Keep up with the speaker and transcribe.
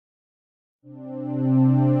Ladies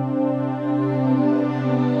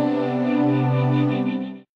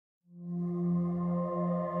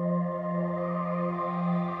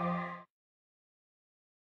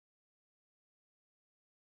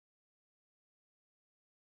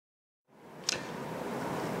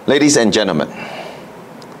and gentlemen,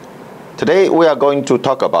 today we are going to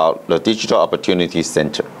talk about the Digital Opportunity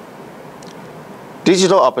Center.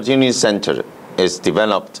 Digital Opportunity Center is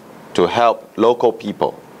developed to help local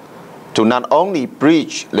people to not only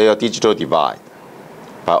bridge their digital divide,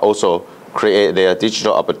 but also create their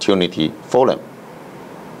digital opportunity for them.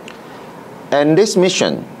 And this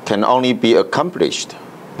mission can only be accomplished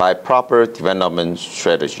by proper development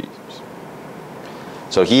strategies.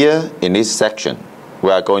 So here in this section,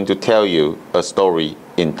 we are going to tell you a story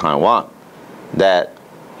in Taiwan that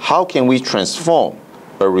how can we transform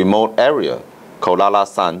a remote area called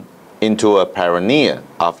Lalashan into a pioneer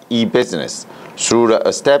of e-business through the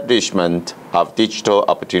establishment of Digital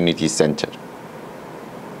Opportunity Center.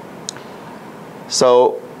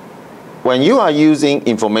 So when you are using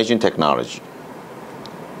information technology,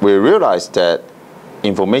 we realize that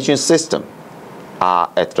information systems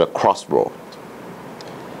are at the crossroad.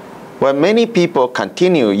 When many people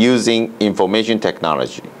continue using information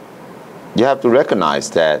technology, you have to recognize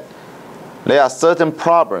that there are certain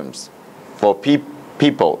problems for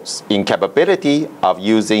people's incapability of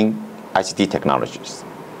using ICT technologies.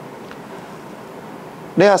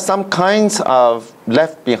 There are some kinds of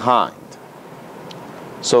left behind.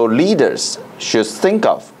 So leaders should think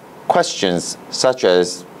of questions such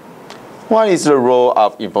as, what is the role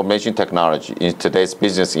of information technology in today's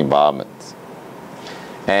business environment?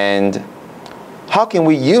 And how can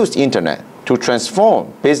we use the internet to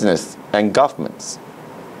transform business and governments?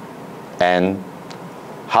 And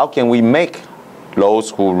how can we make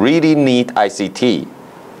those who really need ICT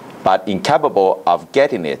but incapable of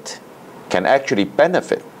getting it can actually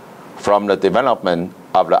benefit from the development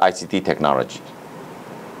of the ICT technology?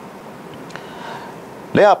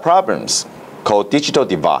 There are problems called digital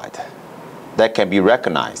divide that can be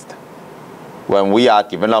recognized when we are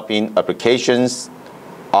developing applications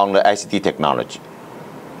on the ICT technology.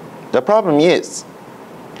 The problem is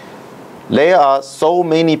there are so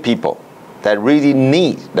many people that really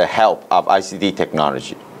need the help of ICT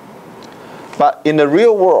technology. But in the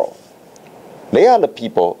real world, they are the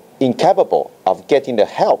people incapable of getting the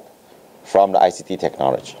help from the ICT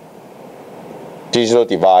technology. Digital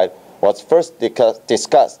divide was first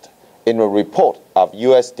discussed in a report of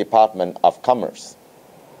US Department of Commerce.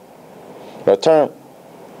 The term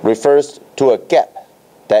refers to a gap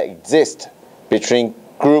that exists between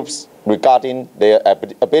groups regarding their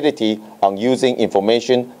ability on using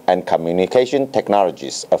information and communication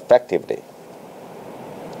technologies effectively.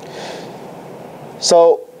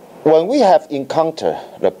 So when we have encountered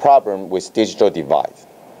the problem with digital divide,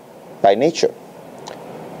 by nature,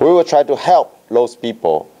 we will try to help those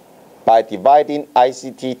people by dividing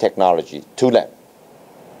ICT technology to them.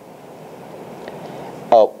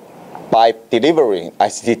 By delivering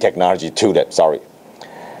ICT technology to them, sorry.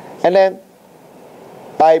 And then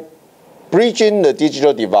by bridging the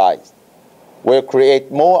digital divide, we'll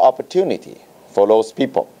create more opportunity for those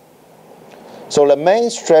people. So the main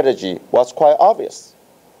strategy was quite obvious,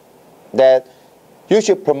 that you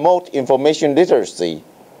should promote information literacy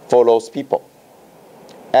for those people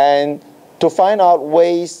and to find out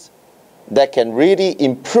ways that can really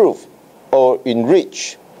improve or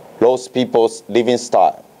enrich those people's living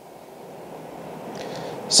style.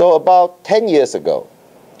 So about 10 years ago,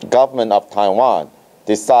 the government of Taiwan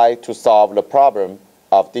decided to solve the problem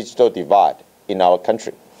of digital divide in our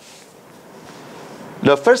country.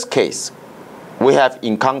 The first case we have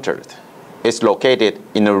encountered is located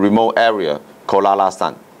in a remote area called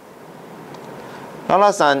Lalashan.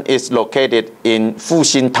 Lalashan is located in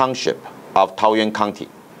Fuxin Township of Taoyuan County.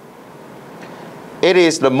 It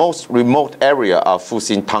is the most remote area of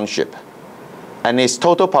Fuxin Township, and its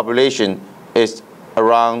total population is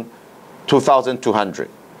around 2,200.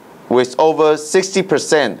 With over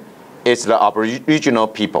 60% is the Aboriginal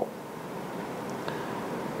people.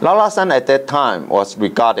 Lalashan at that time was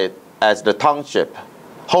regarded as the township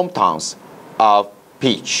hometowns of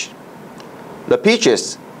peach. The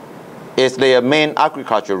peaches is their main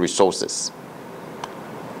agricultural resources.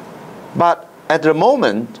 But at the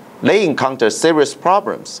moment, they encountered serious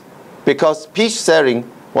problems because peach selling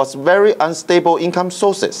was very unstable income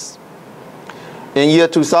sources. In year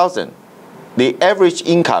 2000, the average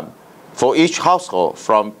income for each household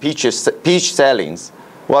from peach sellings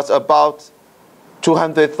was about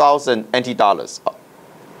 200,000 NT dollars.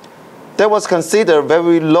 That was considered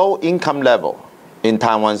very low income level in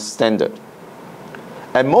Taiwan's standard.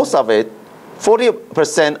 And most of it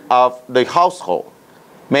 40% of the household,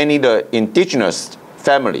 mainly the indigenous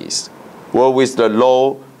families, were with the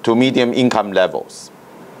low to medium income levels.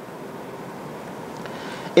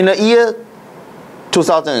 In the year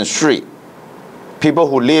 2003, people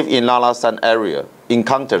who live in Lalashan area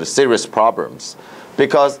encountered serious problems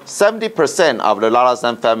because 70% of the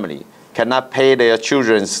Lalashan family cannot pay their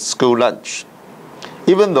children's school lunch,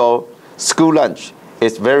 even though school lunch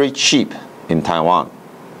is very cheap in Taiwan.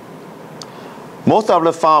 Most of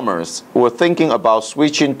the farmers were thinking about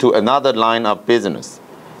switching to another line of business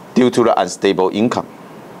due to the unstable income.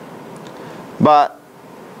 But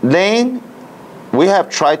then we have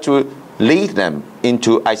tried to lead them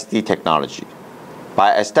into ICT technology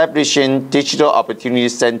by establishing Digital Opportunity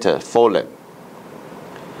Center for them.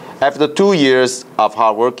 After 2 years of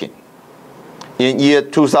hard working, in year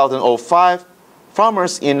 2005,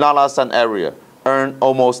 farmers in Lalashan area earned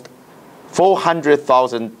almost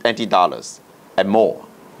 400,000 NT dollars and more.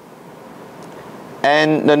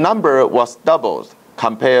 And the number was doubled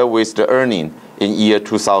compared with the earning in year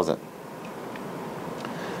 2000.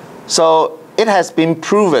 So it has been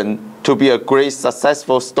proven to be a great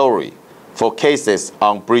successful story for cases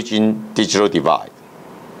on bridging digital divide.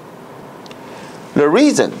 The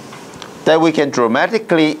reason that we can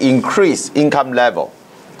dramatically increase income level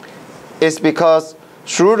is because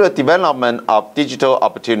through the development of digital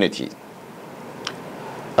opportunity,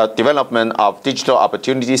 development of Digital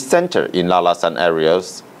Opportunity Center in Lalashan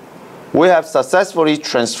areas, we have successfully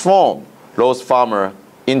transformed those farmers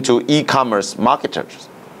into e-commerce marketers.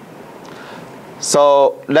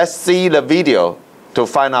 So let's see the video to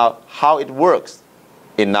find out how it works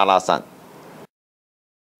in Lalashan.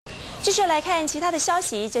 继续来看其他的消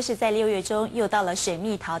息，这是在6月中又到了水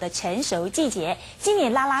蜜桃的成熟季节。今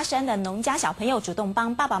年拉拉山的农家小朋友主动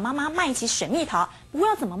帮爸爸妈妈卖起水蜜桃，不过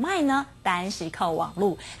要怎么卖呢？答案是靠网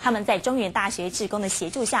络。他们在中原大学志工的协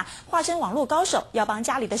助下，化身网络高手，要帮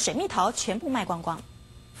家里的水蜜桃全部卖光光。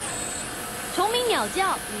 虫鸣鸟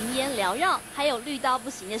叫，云烟缭绕，还有绿到不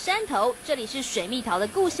行的山头，这里是水蜜桃的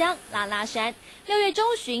故乡拉拉山。6月中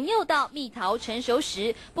旬又到蜜桃成熟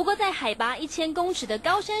时，不过在海拔1000公尺的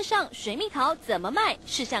高山上，水蜜桃怎么卖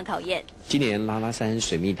是项考验。今年拉拉山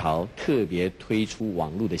水蜜桃特别推出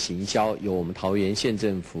网络的行销，由我们桃园县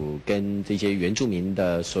政府跟这些原住民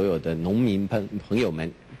的所有的农民朋友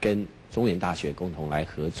们跟 中原大学共同来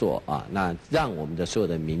合作啊，那让我们的所有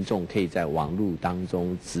的民众可以在网络当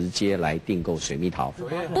中直接来订购水蜜桃，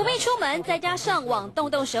不必出门，在家上网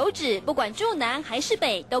动动手指，不管住南还是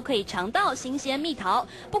北，都可以尝到新鲜蜜桃。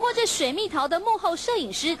不过，这水蜜桃的幕后摄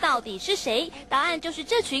影师到底是谁？答案就是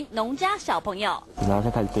这群农家小朋友。然后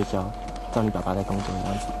再开始对焦，照你爸爸在工作的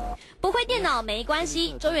样子。不会电脑没关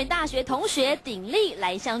系，中原大学同学鼎力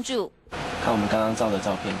来相助。看我们刚刚照的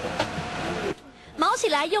照片的。 毛起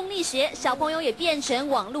来用力学，小朋友也变成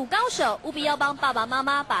网络高手，务必要帮爸爸妈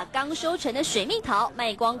妈把刚收成的水蜜桃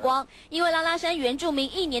卖光光。因为拉拉山原住民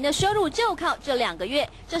1年的收入就靠这2个月，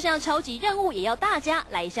这项超级任务也要大家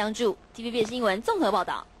来相助。TVB 新闻综合报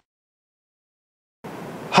道。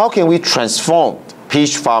How can we transform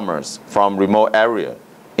peach farmers from remote area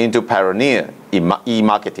into pioneer in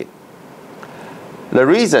e-marketing? The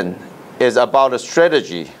reason is about the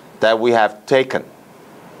strategy that we have taken.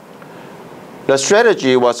 The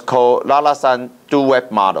strategy was called Lalashan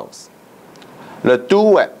Do-Web models. The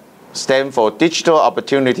Do-Web stands for Digital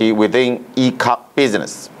Opportunity within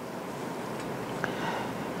e-business.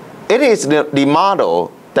 It is the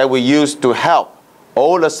model that we use to help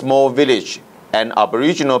all the small village and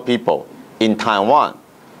Aboriginal people in Taiwan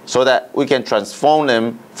so that we can transform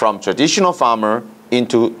them from traditional farmer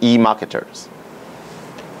into e-marketers.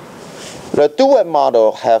 The Do-Web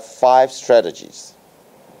model has 5 strategies.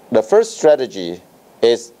 The first strategy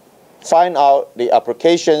is find out the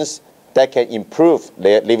applications that can improve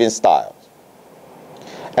their living style.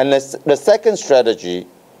 And the second strategy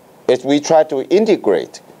is we try to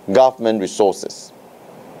integrate government resources.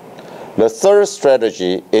 The third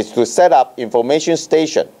strategy is to set up information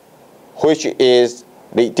station, which is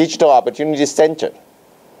the Digital Opportunity Center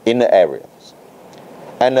in the areas.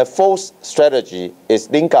 And the fourth strategy is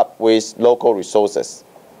link up with local resources.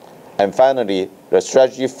 And finally, the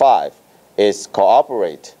strategy 5 is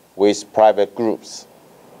cooperate with private groups.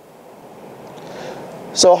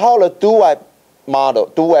 So how the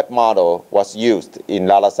Do-Web model was used in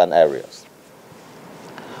Lalashan areas?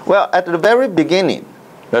 Well, at the very beginning,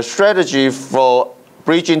 the strategy for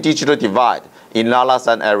bridging digital divide in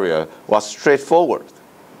Lalashan area was straightforward.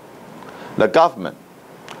 The government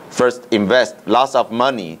first invest lots of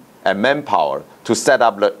money and manpower to set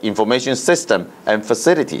up the information system and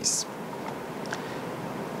facilities.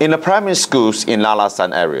 In the primary schools in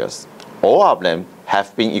Lalashan areas, all of them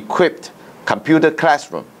have been equipped computer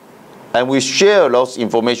classroom, and we share those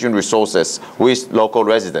information resources with local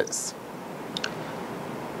residents.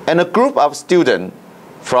 And a group of students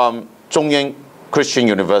from Zhongyuan Christian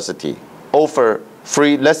University offer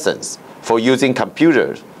free lessons for using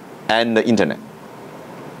computers and the internet.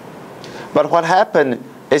 But what happened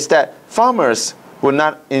is that farmers were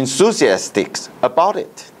not enthusiastic about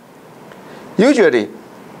it. Usually,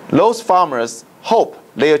 those farmers hope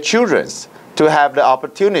their children to have the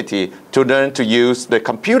opportunity to learn to use the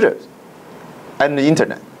computer and the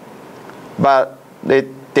internet, but they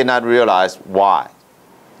did not realize why.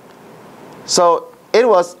 So it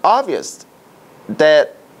was obvious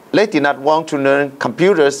that they did not want to learn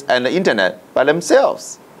computers and the internet by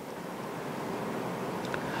themselves.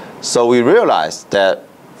 So we realized that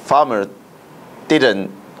farmers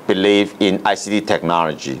didn't believe in ICT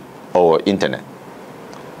technology or internet.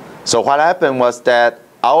 So what happened was that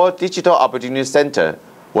our Digital Opportunity Center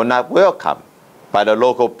were not welcomed by the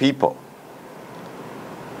local people.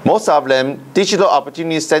 Most of them, Digital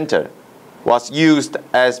Opportunity Center was used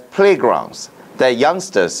as playgrounds that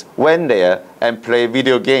youngsters went there and played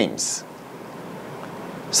video games.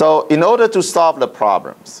 So in order to solve the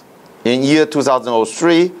problems, in year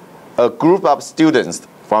 2003, a group of students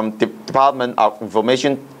from the Department of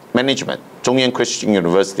Information Management, Zhongyuan Christian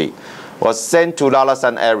University, was sent to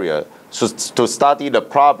Lalashan area to study the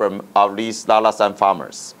problem of these Lalashan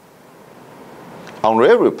farmers. On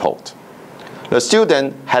their report, the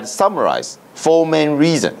student had summarized 4 main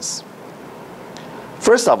reasons.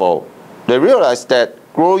 First of all, they realized that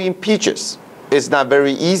growing peaches is not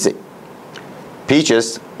very easy.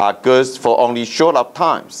 Peaches are good for only short of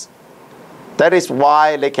times. That is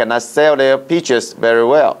why they cannot sell their peaches very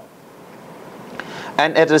well.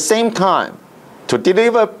 And at the same time, to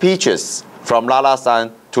deliver peaches from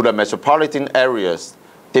Lalashan to the metropolitan areas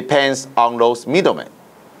depends on those middlemen.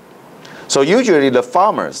 So usually the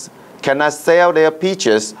farmers cannot sell their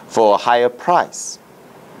peaches for a higher price.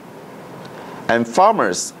 And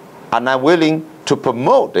farmers are not willing to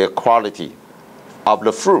promote the quality of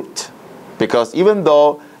the fruit, because even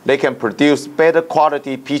though they can produce better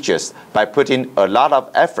quality peaches by putting a lot of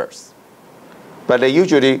efforts, but they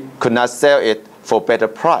usually could not sell it for better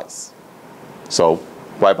price. So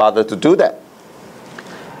why bother to do that?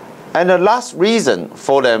 And the last reason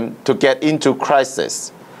for them to get into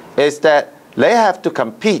crisis is that they have to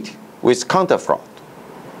compete with counterfeit,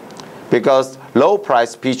 because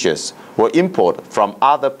low-priced peaches will import from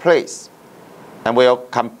other places and will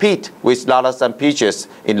compete with Lalashan peaches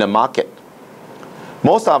in the market.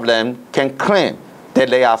 Most of them can claim that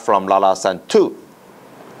they are from Lalashan too.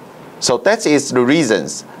 So that is the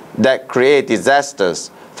reasons that create disasters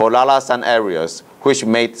for Lalashan areas, which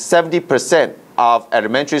made 70% of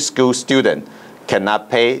elementary school students cannot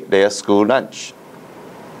pay their school lunch.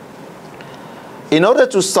 In order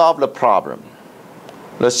to solve the problem,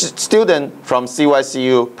 the student from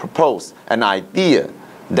CYCU proposed an idea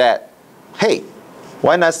that, hey,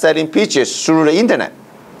 why not selling peaches through the internet?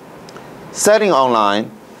 Selling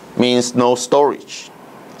online means no storage,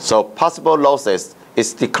 so possible losses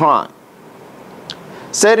is decline.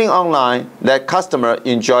 Selling online, let customer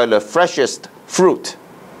enjoy the freshest fruit,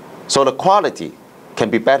 so the quality can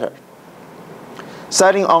be better.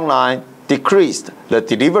 Selling online decreased the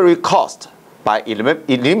delivery cost by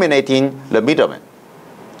eliminating the middleman.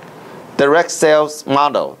 Direct sales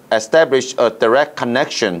model established a direct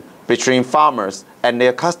connection between farmers and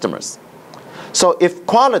their customers. So if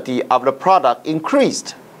quality of the product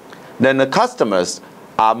increased, then the customers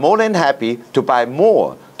are more than happy to buy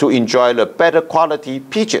more to enjoy the better quality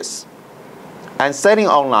peaches. And selling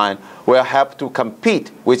online will help to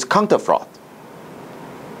compete with counterfeit.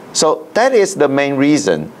 So that is the main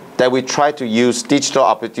reason that we try to use Digital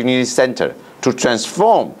Opportunity Center to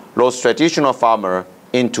transform those traditional farmers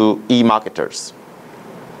into e-marketers.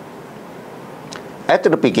 At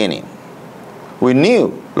the beginning, we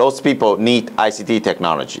knew those people need ICT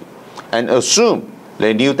technology and assumed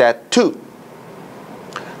they knew that too.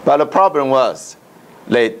 But the problem was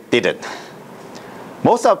they didn't.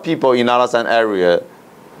 Most of people in Lalashan area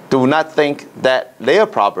do not think that their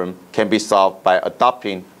problem can be solved by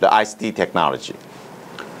adopting the ICT technology.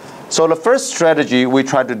 So the first strategy we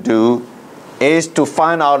try to do is to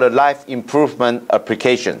find out the life improvement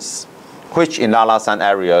applications, which in Lalashan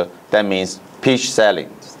area, that means peach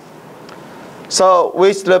selling. So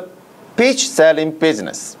with the peach selling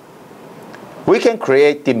business, we can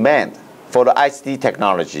create demand for the ICT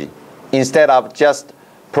technology instead of just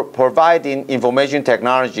providing information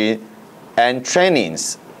technology and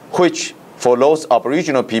trainings, which for those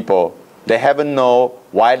Aboriginal people, they haven't know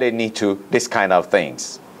why they need to this kind of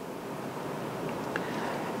things.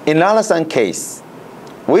 In Lalashan case,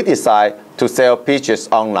 we decided to sell peaches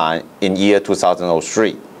online in year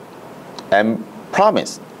 2003 and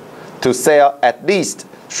promised to sell at least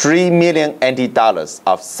 3 million NT dollars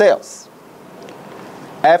of sales.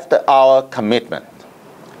 After our commitment,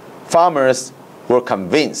 farmers were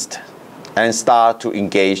convinced and started to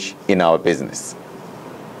engage in our business.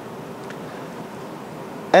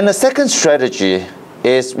 And the second strategy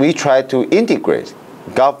is we try to integrate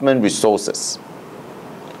government resources.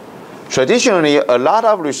 Traditionally, a lot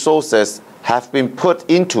of resources have been put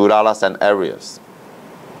into Lalashan areas.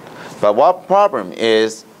 But one problem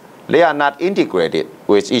is they are not integrated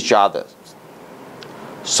with each other.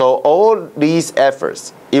 So all these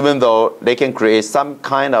efforts, even though they can create some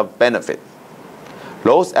kind of benefit,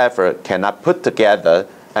 those efforts cannot put together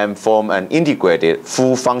and form an integrated,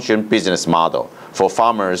 full-function business model for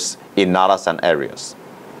farmers in Lalashan areas.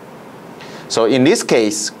 So in this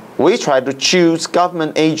case, we try to choose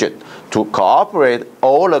government agents to cooperate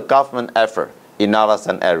all the government effort in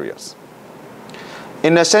Lalashan areas.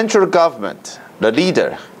 In the central government, the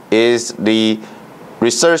leader is the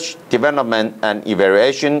Research, Development and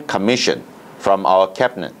Evaluation Commission from our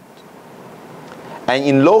cabinet. And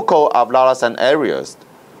in local of Lalashan areas,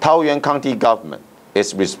 Taoyuan County government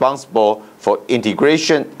is responsible for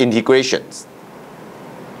integrations.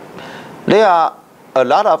 There are a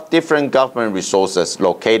lot of different government resources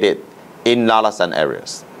located in Lalashan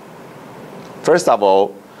areas. First of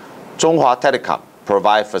all, Zhonghua Telecom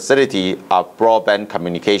provides facility of broadband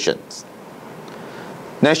communications.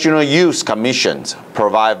 National Youth Commissions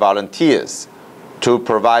provide volunteers to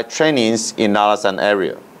provide trainings in Lalashan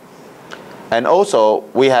area. And also,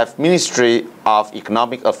 we have Ministry of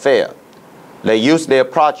Economic Affairs. They use their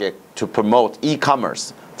project to promote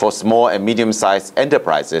e-commerce for small and medium-sized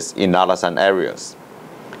enterprises in Lalashan areas.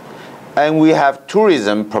 And we have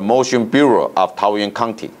Tourism Promotion Bureau of Taoyuan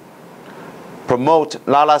County. Promote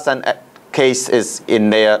Lalashan cases in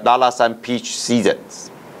their Lalashan peach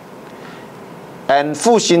seasons. And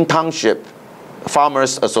Fuxin Township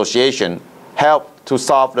Farmers Association help to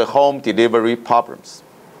solve the home delivery problems.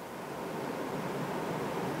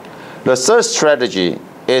 The third strategy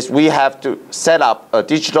is we have to set up a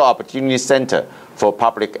digital opportunity center for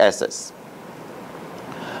public access.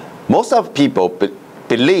 Most of people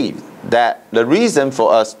believe that the reason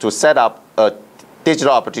for us to set up a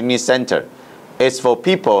digital opportunity center is for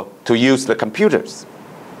people to use the computers.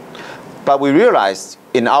 But we realize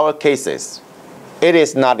in our cases, it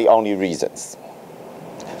is not the only reasons.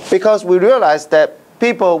 Because we realize that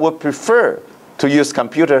people would prefer to use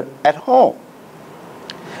computer at home.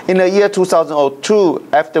 In the year 2002,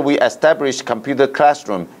 after we established computer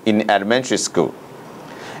classroom in elementary school,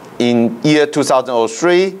 in year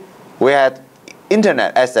 2003, we had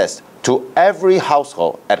internet access to every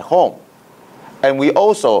household at home. And we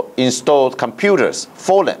also installed computers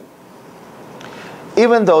for them.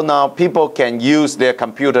 Even though now people can use their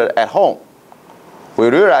computer at home, we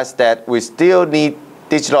realize that we still need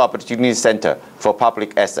digital opportunity center for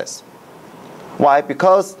public access. Why?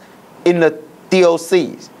 Because in the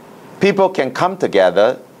DOC, people can come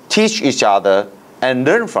together, teach each other, and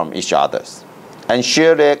learn from each other, and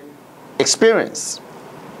share their experience.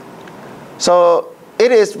 So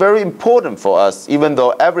it is very important for us, even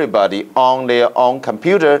though everybody on their own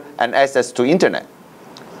computer and access to internet,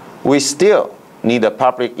 we still need a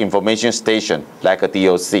public information station like a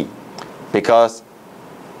DOC, because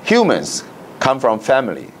humans come from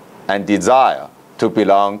family and desire to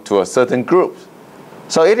belong to a certain group.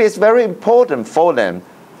 So it is very important for them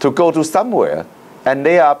to go to somewhere, and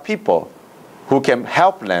there are people who can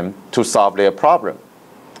help them to solve their problem.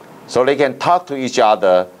 So they can talk to each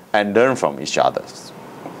other and learn from each other.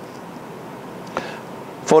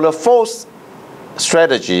 For the fourth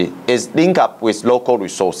strategy is link up with local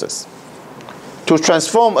resources. To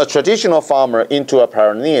transform a traditional farmer into a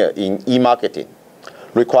pioneer in e-marketing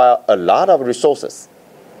require a lot of resources.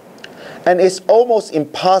 And it's almost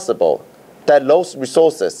impossible that those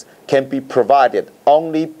resources can be provided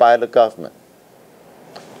only by the government.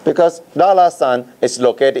 Because Lalashan is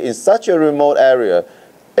located in such a remote area,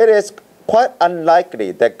 it is quite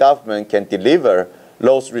unlikely that government can deliver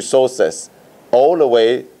those resources all the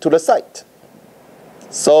way to the site.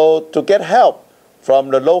 So to get help from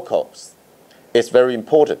the locals is very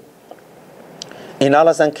important. In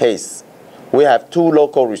Lalashan case, we have two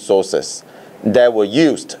local resources that were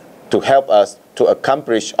used to help us to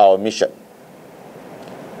accomplish our mission.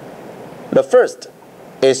 The first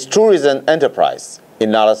is tourism enterprise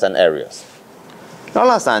in Lalashan areas.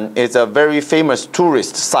 Lalashan is a very famous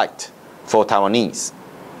tourist site for Taiwanese.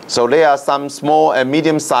 So there are some small and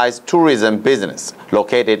medium-sized tourism business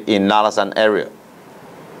located in Lalashan area.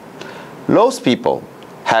 those people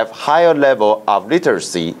have higher level of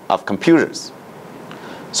literacy of computers.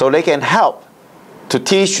 So they can help to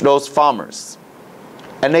teach those farmers.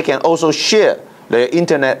 And they can also share their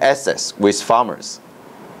internet access with farmers.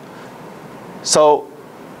 So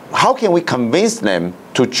how can we convince them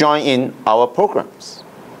to join in our programs?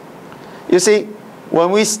 You see,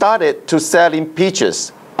 when we started to selling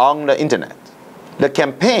peaches on the internet, the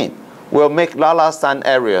campaign will make Lalashan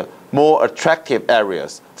area more attractive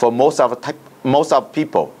areas for most of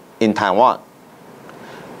people in Taiwan.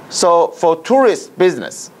 So for tourist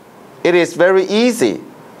business, it is very easy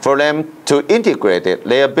for them to integrate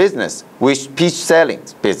their business with peach selling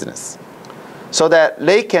business, so that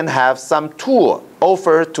they can have some tour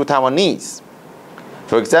offered to Taiwanese.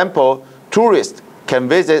 For example, tourists can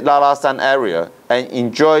visit Lalashan area and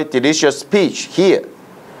enjoy delicious peach here.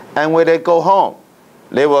 And when they go home,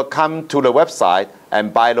 they will come to the website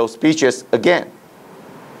and buy those peaches again.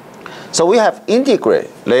 So we have integrated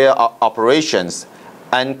their operations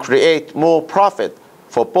and create more profit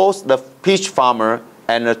for both the peach farmer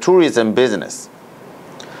and the tourism business.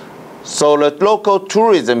 So the local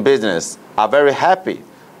tourism business are very happy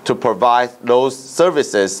to provide those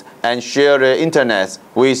services and share their internet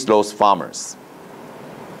with those farmers.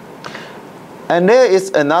 And there is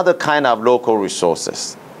another kind of local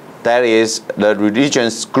resources, that is the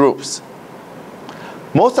religious groups.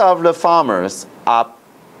 Most of the farmers are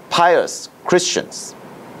pious Christians.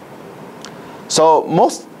 So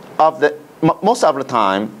most of the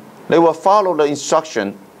time, they will follow the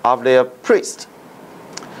instruction of their priest.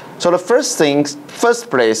 So the first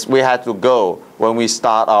place we had to go when we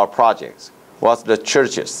start our projects was the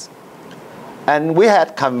churches. And we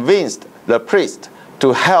had convinced the priest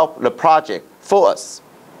to help the project for us.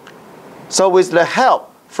 So with the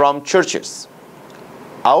help from churches,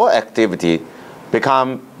 our activity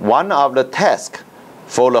became one of the tasks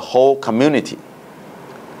for the whole community.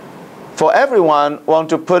 For everyone want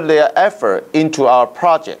to put their effort into our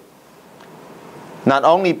project, not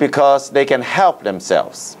only because they can help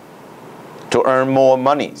themselves to earn more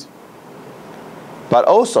money, but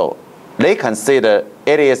also they consider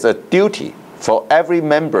it is a duty for every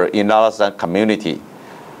member in Lalashan community,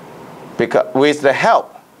 because with the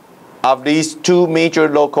help of these two major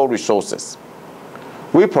local resources,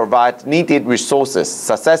 we provide needed resources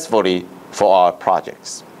successfully for our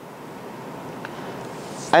projects.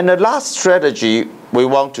 And the last strategy we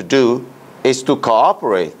want to do is to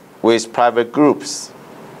cooperate with private groups.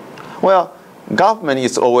 Well, government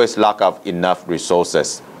is always lack of enough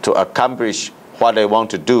resources to accomplish what they want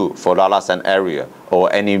to do for Lalashan area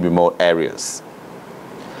or any remote areas.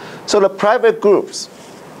 So the private groups,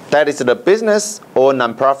 that is the business or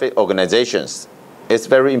nonprofit organizations, is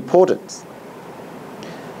very important.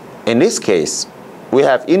 In this case, we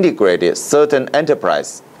have integrated certain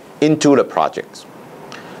enterprise into the projects.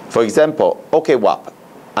 For example, OKWAP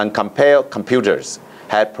and Compare Computers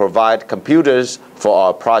had provided computers for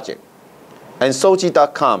our project. And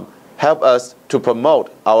Soji.com helped us to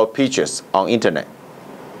promote our peaches on internet.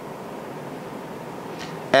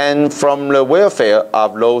 And from the welfare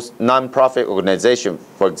of those nonprofit organizations,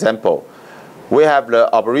 for example, we have the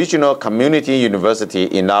Aboriginal Community University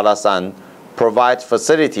in Lalashan provide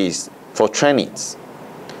facilities for trainings.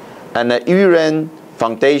 And the Yuren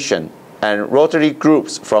Foundation and Rotary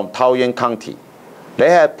groups from Taoyuan County, they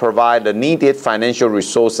have provided the needed financial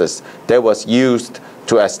resources that was used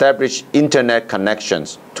to establish internet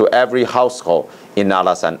connections to every household in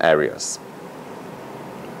Lalashan areas.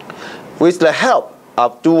 With the help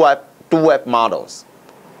of two-web models,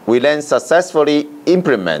 we then successfully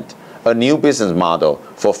implement a new business model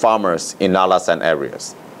for farmers in Lalashan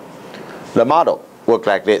areas. The model worked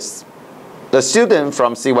like this. The student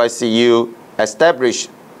from CYCU established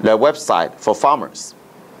the website for farmers.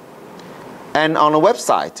 And on the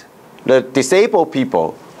website, the disabled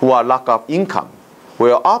people who are lack of income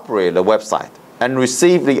will operate the website and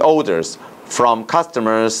receive the orders from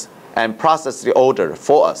customers and process the order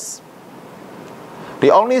for us. The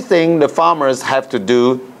only thing the farmers have to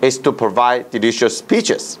do is to provide delicious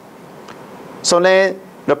peaches. So then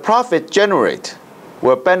the profit generated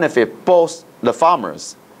will benefit both the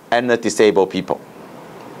farmers and the disabled people.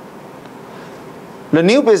 The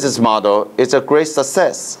new business model is a great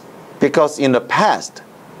success because in the past,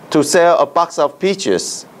 to sell a box of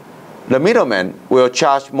peaches, the middleman will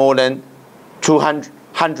charge more than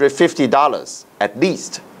 $250 at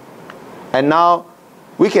least. And now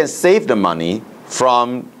we can save the money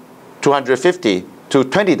from $250 to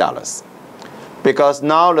 $20 because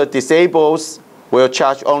now the disabled will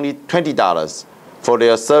charge only $20 for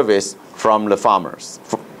their service from the farmers.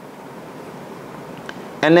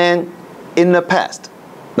 And then in the past,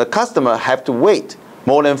 the customer have to wait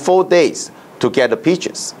more than 4 days to get the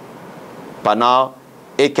peaches. But now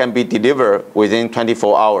it can be delivered within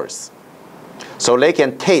 24 hours. So they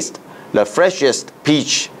can taste the freshest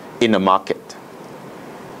peach in the market.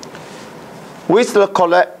 With the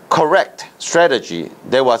correct strategy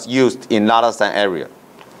that was used in Lalashan area,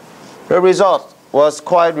 the result was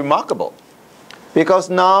quite remarkable, because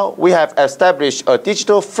now we have established a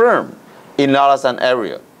digital firm in Lalashan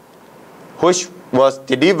area, which was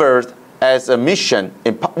delivered as a mission,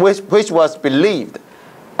 which was believed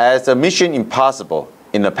as a mission impossible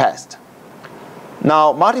in the past.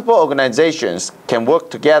 Now, multiple organizations can work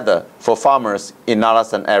together for farmers in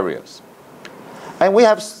Lalashan areas. And we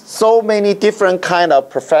have so many different kind of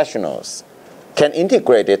professionals can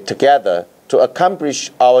integrate it together to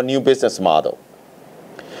accomplish our new business model.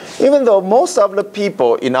 Even though most of the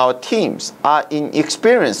people in our teams are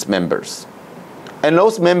inexperienced members, and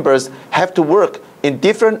those members have to work in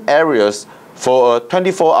different areas for a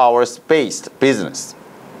 24-hour-based business,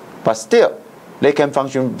 but still, they can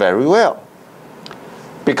function very well.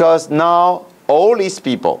 Because now, all these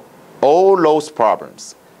people, all those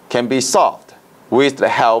problems can be solved with the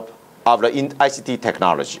help of the ICT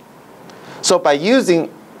technology. So by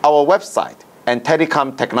using our website and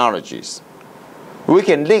telecom technologies, we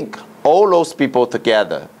can link all those people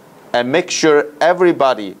together and make sure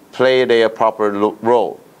everybody play their proper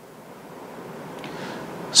role.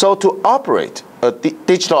 So to operate a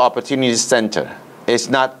digital opportunity center is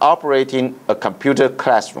not operating a computer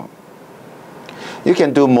classroom. You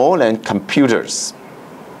can do more than computers.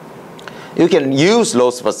 You can use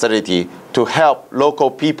those facilities to help local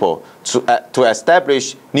people to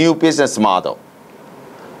establish new business model,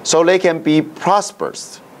 so they can be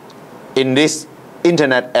prosperous in this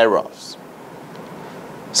internet era.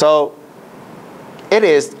 So it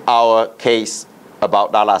is our case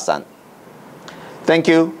about Lalashan. Thank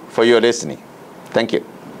you for your listening. Thank you.